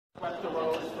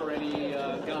close for any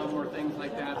gum or things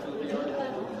like that, so that the artists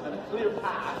have a clear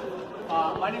path.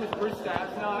 My name is Bruce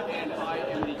Stasna, and I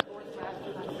am the chorus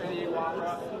master for San Diego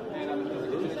Opera, and I'm the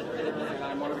music administrator, and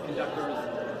I'm one of the conductors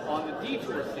on the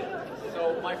Detour series.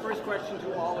 So my first question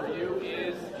to all of you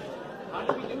is, how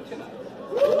did we do tonight?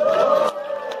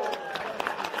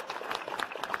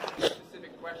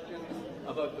 Specific questions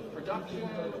about the production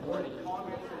or any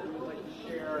comments that you would like to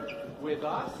share with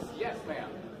us? Yes, ma'am.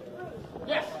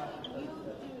 Yes.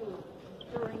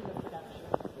 During the production.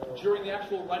 During the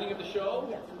actual running of the show?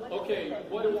 Yes. Okay,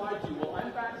 what do I do? Well,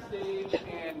 I'm backstage,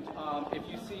 and if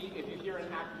you hear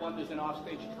in Act 1, there's an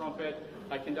offstage trumpet.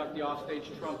 I conduct the offstage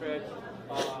trumpet.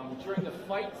 During the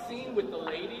fight scene with the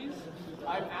ladies,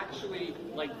 I'm actually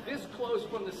like this close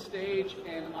from the stage,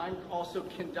 and I'm also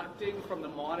conducting from the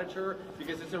monitor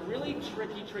because it's a really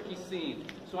tricky scene.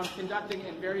 So I'm conducting,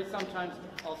 and sometimes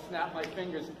I'll snap my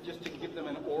fingers just to give them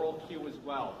an oral cue as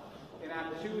well. In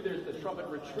Act 2, there's the trumpet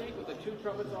retreat with the 2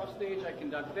 trumpets off stage. I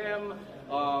conduct them.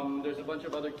 There's a bunch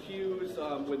of other cues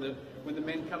when the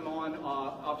men come on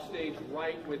off stage,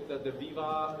 right with the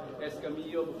Viva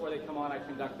Escamillo before they come on. I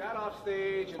conduct that off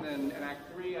stage, and then in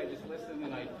Act 3, I just listen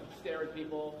and I stare at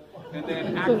people. And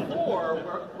then Act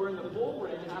 4, we're in the bull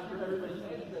ring after everybody's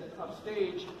exits off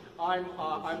stage.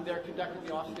 I'm there conducting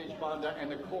the offstage banda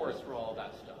and the chorus for all of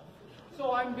that stuff.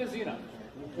 So I'm busy enough.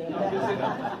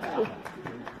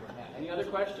 Any other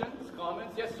questions,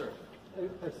 comments? Yes, sir.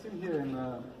 I've seen here in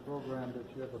the program that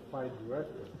you have a fight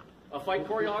director. A fight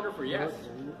choreographer, yes.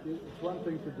 It's one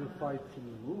thing to do fights in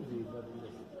a movie, but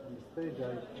on the stage,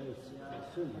 I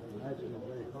imagine it's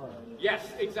very hard.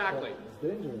 Yes, exactly. But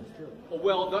it's dangerous too.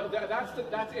 Well,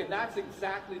 that's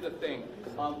exactly the thing.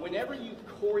 Whenever you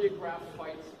choreograph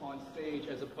fights on stage,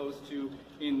 as opposed to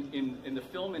in the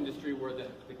film industry where the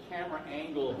camera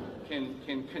angle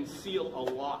can conceal a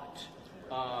lot.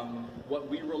 What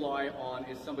we rely on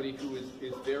is somebody who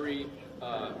is very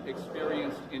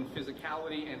experienced in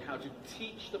physicality and how to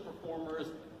teach the performers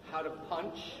how to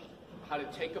punch, how to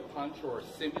take a punch or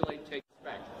simulate take a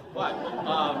back.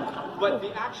 But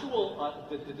the actual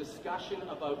the discussion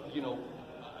about, you know,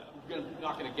 we're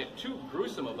not going to get too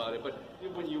gruesome about it, but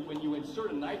when you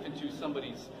insert a knife into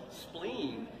somebody's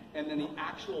spleen, and then the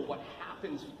actual what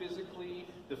happens physically,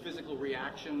 the physical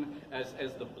reaction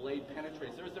as the blade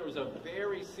penetrates. There was a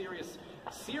very serious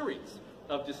series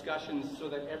of discussions so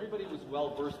that everybody was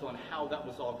well versed on how that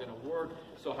was all going to work,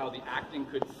 so how the acting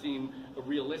could seem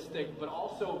realistic, but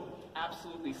also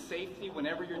absolutely safety.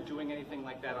 Whenever you're doing anything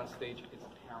like that on stage, it's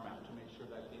paramount to make sure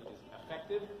that it is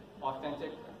effective,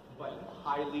 authentic, but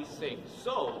highly safe.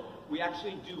 So we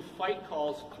actually do fight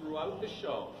calls throughout the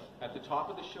show. At the top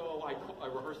of the show, I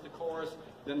rehearse the chorus,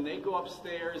 then they go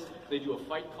upstairs, they do a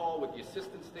fight call with the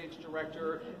assistant stage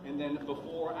director, and then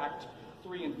before Act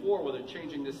 3 and 4, where they're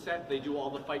changing the set, they do all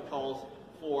the fight calls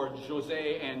for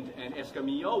José and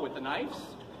Escamillo with the knives,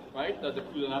 right? The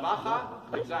coup de navaja,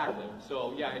 exactly.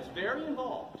 So yeah, it's very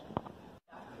involved.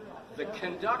 The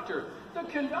conductor,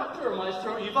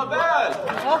 Maestro Ivabel.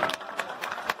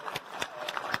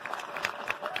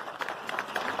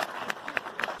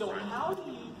 So how do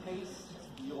you pace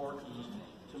your evening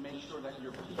to make sure that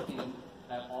you're peaking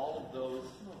at all of those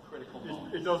critical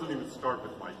moments? It doesn't even start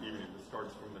with my evening. It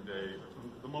starts from the day, from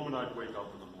the moment I wake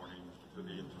up in the morning to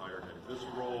the entire day. This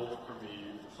role, for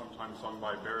me, sometimes sung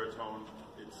by baritone,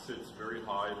 it sits very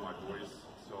high in my voice.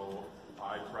 So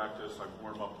I practice, I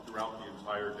warm up throughout the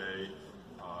entire day.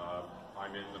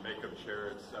 I'm in the makeup chair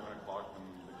at 7 o'clock when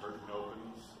the curtain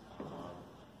opens.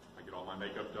 I get all my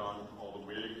makeup done, all the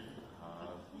wig.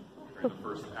 In the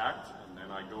first act, and then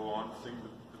I go on, sing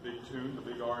the big tune, the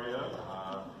big aria,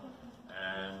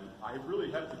 and I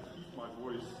really have to keep my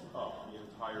voice up the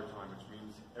entire time, which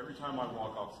means every time I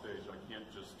walk off stage, I can't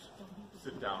just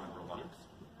sit down and relax.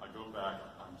 I go back,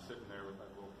 I'm sitting there with that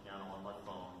little piano on my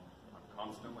phone, I'm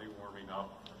constantly warming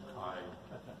up.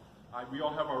 We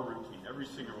all have our routine. Every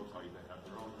singer will tell you they have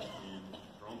their own routine,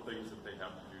 their own things that they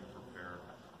have to do to prepare,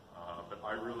 but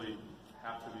I really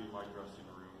have to be in my dressing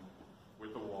room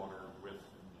with the water, with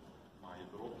my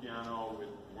little piano,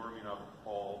 with warming up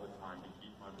all the time to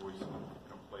keep my voice in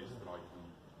a place that I can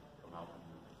come out and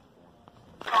perform.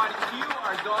 On cue,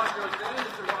 our dog José,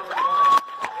 Mr. Robert.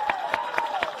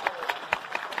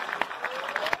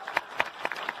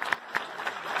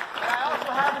 And I also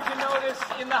happen to notice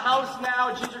in the house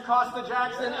now, Ginger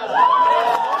Costa-Jackson as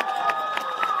well.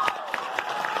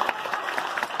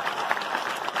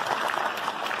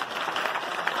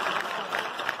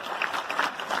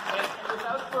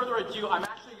 I'm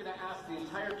actually going to ask the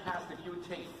entire cast if you would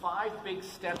take 5 big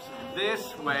steps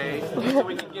this way so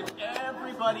we can give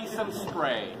everybody some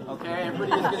spray. Okay,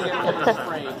 everybody's going to get a little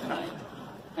spray tonight.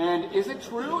 And is it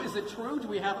true? Is it true? Do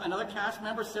we have another cast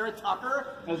member, Sarah Tucker?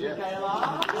 Yes.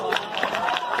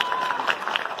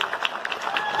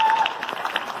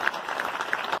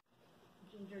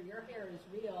 Ginger, your hair is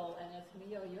real, and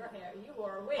Escamillo, your hair, you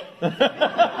wore a wig.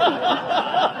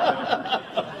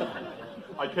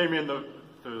 I came in the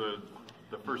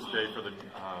first day for the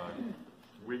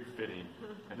wig fitting,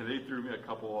 and they threw me a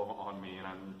couple on me,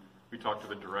 and we talked to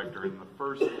the director, and the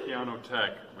first piano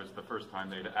tech was the first time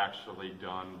they'd actually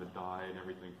done the dye and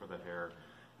everything for the hair.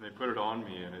 And they put it on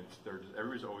me, and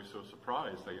everybody's always so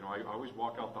surprised. That, I always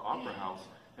walk out the opera house,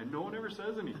 and no one ever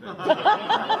says anything.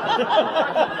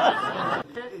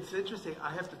 It's interesting.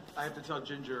 I have to tell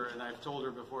Ginger, and I've told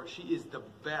her before, she is the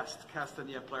best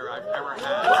castagna player I've ever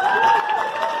had.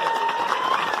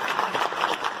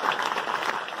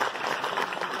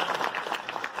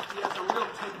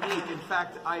 In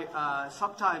fact,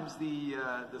 sometimes the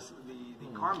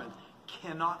Carmen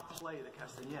cannot play the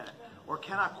castagnette or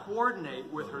cannot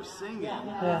coordinate with her singing,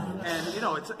 and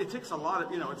it takes a lot of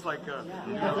it's like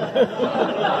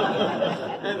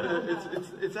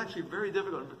it's actually very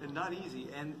difficult and not easy,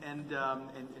 and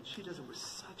she does it with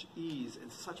such ease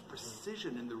and such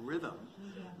precision in the rhythm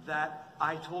that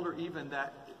I told her even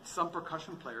that some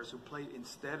percussion players who played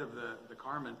instead of the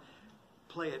Carmen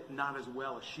play it not as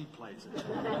well as she plays it.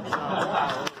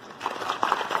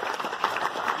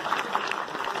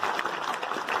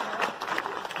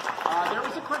 There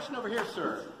was a question over here,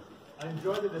 sir. I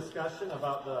enjoyed the discussion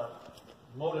about the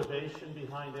motivation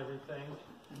behind everything.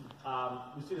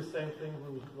 We see the same thing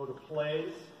when we go to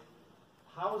plays.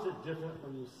 How is it different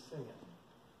when you sing it?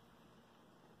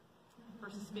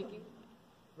 Versus speaking?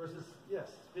 Versus, yes,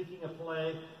 speaking a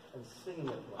play and singing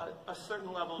a play. A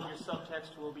certain level of your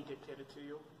subtext will be dictated to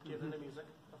you, given the music,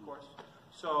 of course.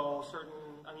 So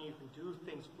you can do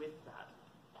things with that.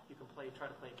 You can try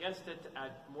to play against it to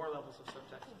add more levels of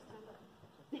subtext.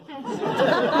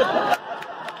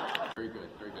 Very good,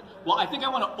 very good. Well, I think I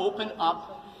want to open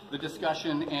up the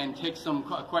discussion and take some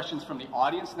questions from the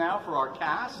audience now for our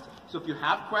cast. So if you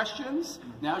have questions,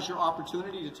 now's your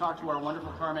opportunity to talk to our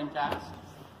wonderful Carmen cast.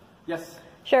 Yes?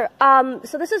 Sure.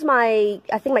 So this is I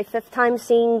think my 5th time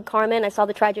seeing Carmen. I saw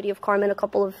the tragedy of Carmen a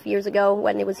couple of years ago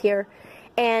when it was here.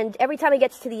 And every time it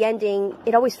gets to the ending,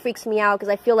 it always freaks me out because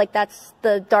I feel like that's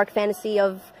the dark fantasy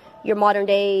of your modern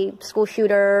day school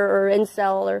shooter or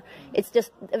incel, or it's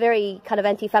just a very kind of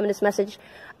anti-feminist message.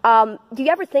 Do you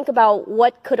ever think about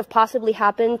what could have possibly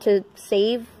happened to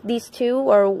save these two,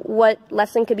 or what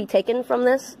lesson could be taken from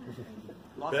this?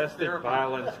 Domestic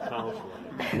violence counseling.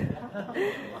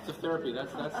 Lots of therapy.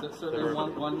 That's certainly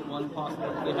one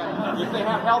possibility. If they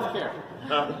have health care.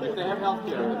 If they have health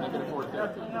care, then they can afford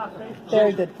therapy.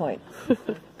 Very good point.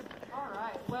 All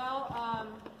right. Well,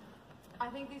 I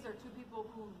think these are two people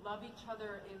who love each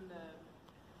other in the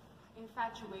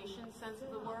infatuation sense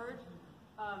of the word.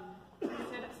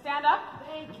 Stand up.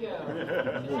 Thank you.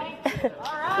 Thank you.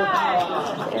 All right.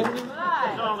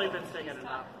 I've only been singing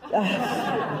enough.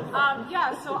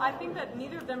 Yeah, so I think that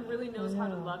neither of them really knows how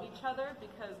to love each other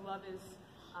because love is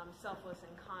selfless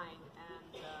and kind,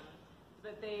 and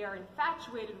but they are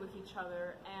infatuated with each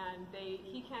other, and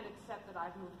he can't accept that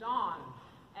I've moved on,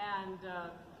 and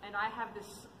I have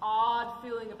this odd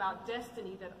feeling about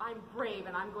destiny that I'm brave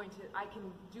and I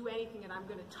can do anything and I'm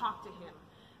going to talk to him.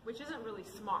 Which isn't really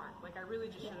smart. Like, I really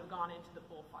just should have gone into the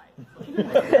bullfight.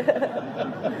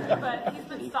 But he's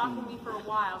been stalking me for a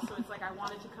while, so it's like I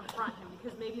wanted to confront him,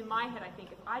 because maybe in my head I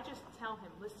think, if I just tell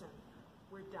him, listen,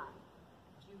 we're done.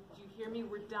 Do you hear me?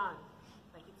 We're done.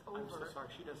 Like, it's over. I'm so sorry.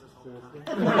 She does this all the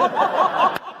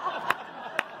time.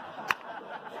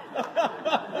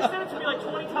 You said it to me like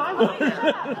 20 times.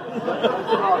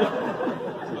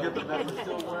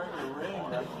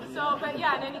 But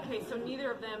yeah, in any case, so neither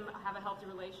of them have a healthy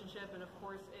relationship, and of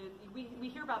course, we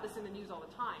hear about this in the news all the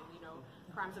time,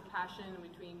 crimes of passion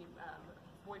between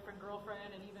boyfriend,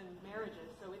 girlfriend, and even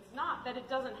marriages. So it's not that it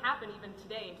doesn't happen even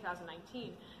today in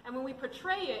 2019. And when we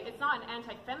portray it, it's not an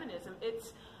anti-feminism.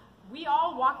 It's, we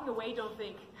all walking away don't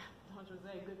think, Don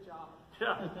Jose, good job.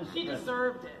 Yeah. She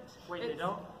deserved it. Wait, they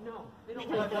don't? No, they don't.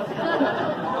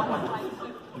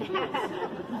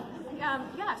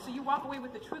 Yeah, so you walk away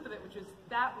with the truth of it, which is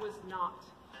that was not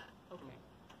okay.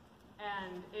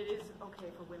 And it is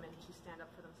okay for women to stand up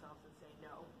for themselves and say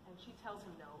no. And she tells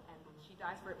him no, and she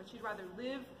dies for it. But she'd rather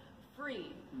live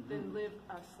free than live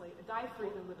a slave, die free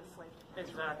than live a slave.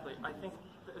 Exactly. I think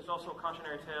there's also a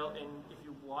cautionary tale in, if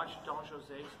you watch Don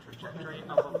Jose's trajectory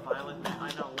of a violent, I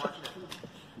know, watch it.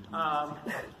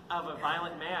 of a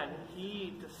violent man,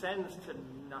 he descends to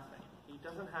nothing. He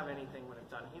doesn't have anything when it's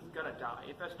done. He's gonna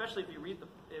die. Especially if you read the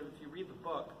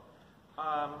book,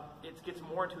 it gets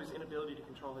more into his inability to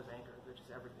control his anger, which is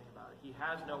everything about it. He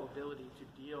has no ability to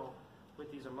deal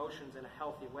with these emotions in a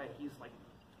healthy way. He's like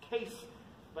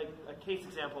a case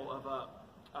example of a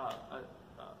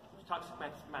toxic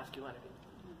masculinity,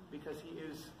 because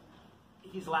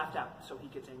he's laughed at, so he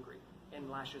gets angry and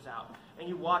lashes out. And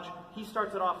you watch, he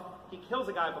starts it off, he kills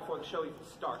a guy before the show even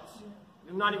starts.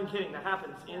 I'm not even kidding, that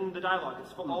happens in the dialogue,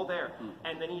 it's all there.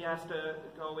 And then he has to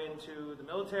go into the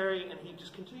military, and he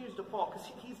just continues to fall, because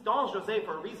he's Don Jose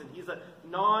for a reason. He's a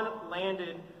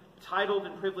non-landed, titled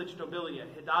and privileged nobility, a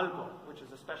hidalgo, which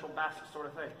is a special Basque sort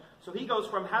of thing. So he goes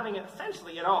from having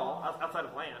essentially it all, outside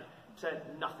of land, to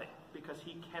nothing, because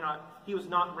he was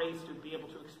not raised to be able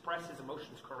to express his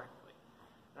emotions correctly.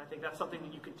 And I think that's something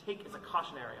that you can take as a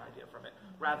cautionary idea from it,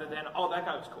 rather than, oh, that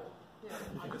guy was cool.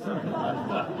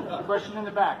 Yeah. Question in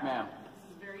the back, ma'am.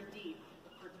 This is very deep.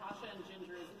 For Tasha and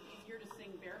Ginger, is it easier to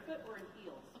sing barefoot or in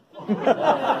heels?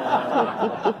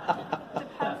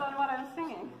 Depends on what I'm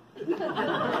singing.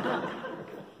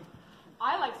 I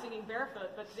like singing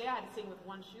barefoot, but today I had to sing with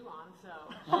one shoe on, so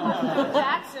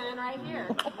Costa-Jackson right here.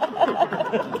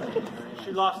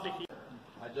 She lost a heel.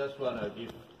 I just want to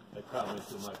give a comment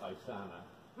to my paisana.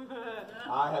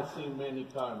 I have seen many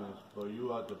Carmens, but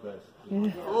you are the best.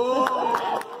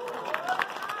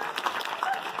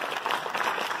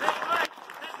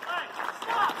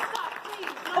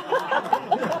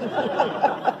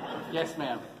 Yes,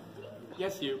 ma'am.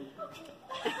 Yes, you.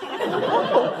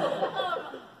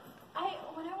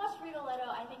 When I watched Rigoletto,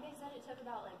 I think they said it took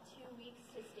about like 2 weeks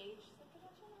to stage the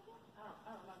production of it. I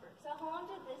don't remember. So how long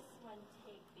did this one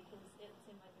take? Because it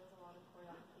seemed like there was a lot of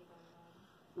choreography going on.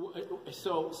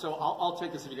 So I'll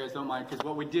take this if you guys don't mind, because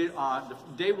what we did on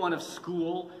day one of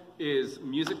school is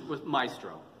music with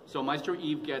Maestro. So Maestro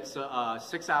Eve gets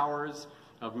 6 hours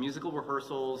of musical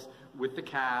rehearsals with the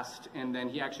cast, and then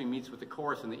he actually meets with the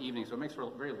chorus in the evening. So it makes for a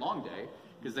very long day,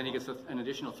 because then he gets an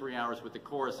additional 3 hours with the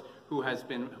chorus, who have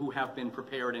been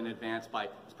prepared in advance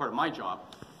as part of my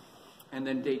job. And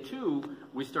then day two,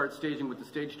 we start staging with the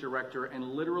stage director,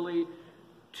 and literally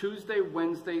Tuesday,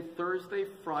 Wednesday, Thursday,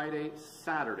 Friday,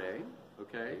 Saturday,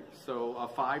 okay? So a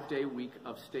 5-day week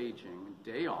of staging,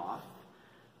 day off.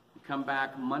 We come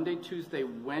back Monday, Tuesday,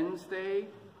 Wednesday,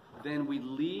 then we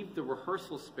leave the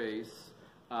rehearsal space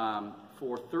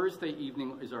for Thursday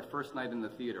evening is our first night in the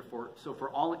theater. So for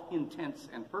all intents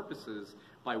and purposes,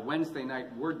 by Wednesday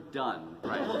night, we're done,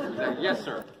 right? Yes,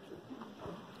 sir.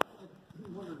 I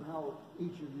wondered how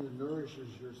each of you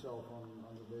nourishes yourself on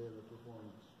the day of the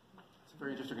performance. It's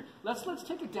very interesting. Let's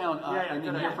take it down and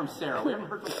then hear from Sarah. We haven't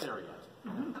heard from Sarah yet.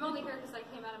 I'm only here because I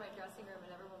came out of my dressing room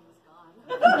and everyone was gone.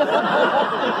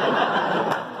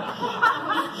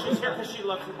 She's here because she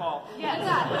loves you all. Yes.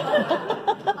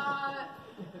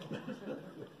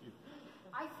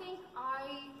 I think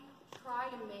I try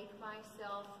to make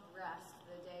myself rest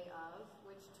the day of,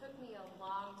 which took me a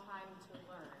long time to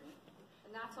learn.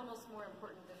 And that's almost more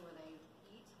important than what I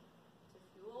eat to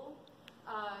fuel,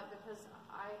 because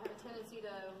I have a tendency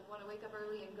to want to wake up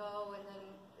early and go, and then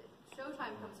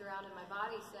showtime comes around and my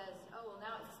body says, oh, well,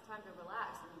 now it's time to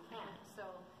relax, and you can't. So,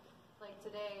 like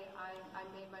today, I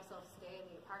made myself stay in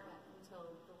the apartment until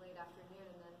the late afternoon,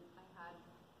 and then I had,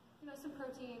 some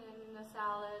protein and a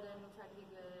salad and tried to be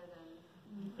good, and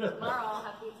tomorrow I'll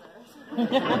have pizza.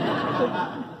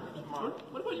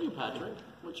 What about you, Patrick?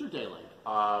 What's your day like?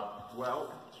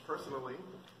 Well, personally,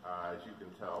 as you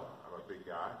can tell, I'm a big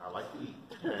guy. I like to eat.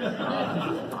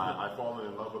 And I've fallen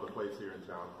in love with a place here in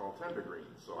town called Tender Greens.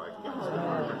 So I can get to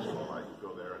my ritual. I can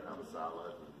go there and have a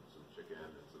salad and some chicken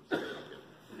and some steak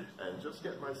and just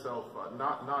get myself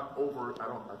not over.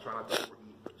 I try not to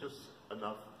overeat, but just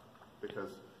enough,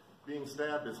 because being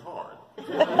stabbed is hard.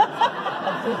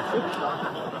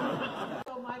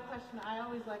 So my question, I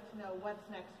always like to know what's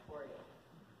next for you.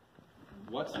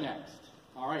 What's next?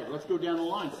 All right, let's go down the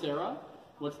line. Sarah,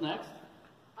 what's next?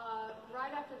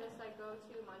 Right after this, I go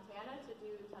to Montana to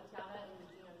do Tatiana and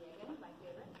Gino Yegan, my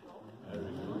favorite role.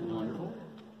 Wonderful.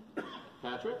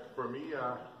 Patrick? For me,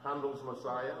 Handel's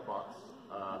Messiah, Bach's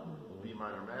B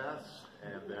minor Mass,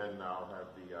 and then I'll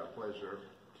have the pleasure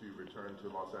to return to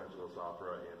Los Angeles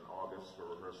Opera in August for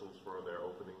rehearsals for their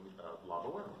opening La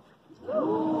Boheme.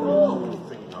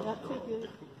 Singing up the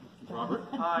Robert?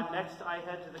 Next, I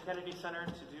head to the Kennedy Center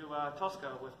to do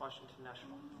Tosca with Washington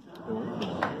National.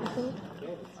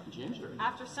 Ginger.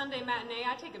 After Sunday matinee,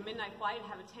 I take a midnight flight and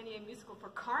have a 10 a.m. musical for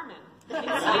Carmen in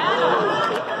I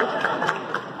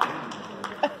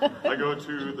Seattle. go go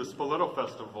to the Spoleto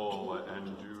Festival and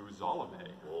do Salome.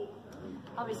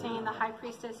 I'll be singing The High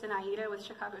Priestess in Aida with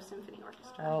Chicago Symphony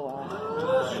Orchestra. Oh, wow.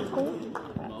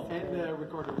 And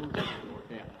record a movie.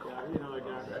 Yeah, you know, like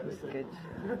Good.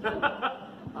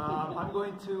 I'm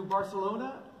going to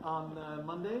Barcelona on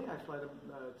Monday. I fly to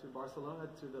Barcelona,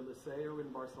 to the Liceo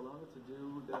in Barcelona to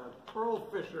do the Pearl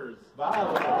Fishers.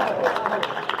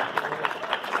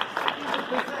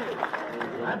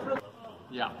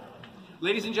 Yeah.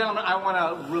 Ladies and gentlemen, I want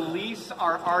to release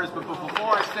our artists, but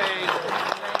before I say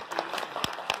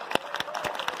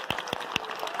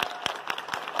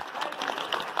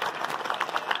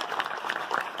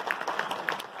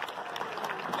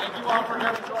thank you all for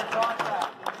coming to our talk.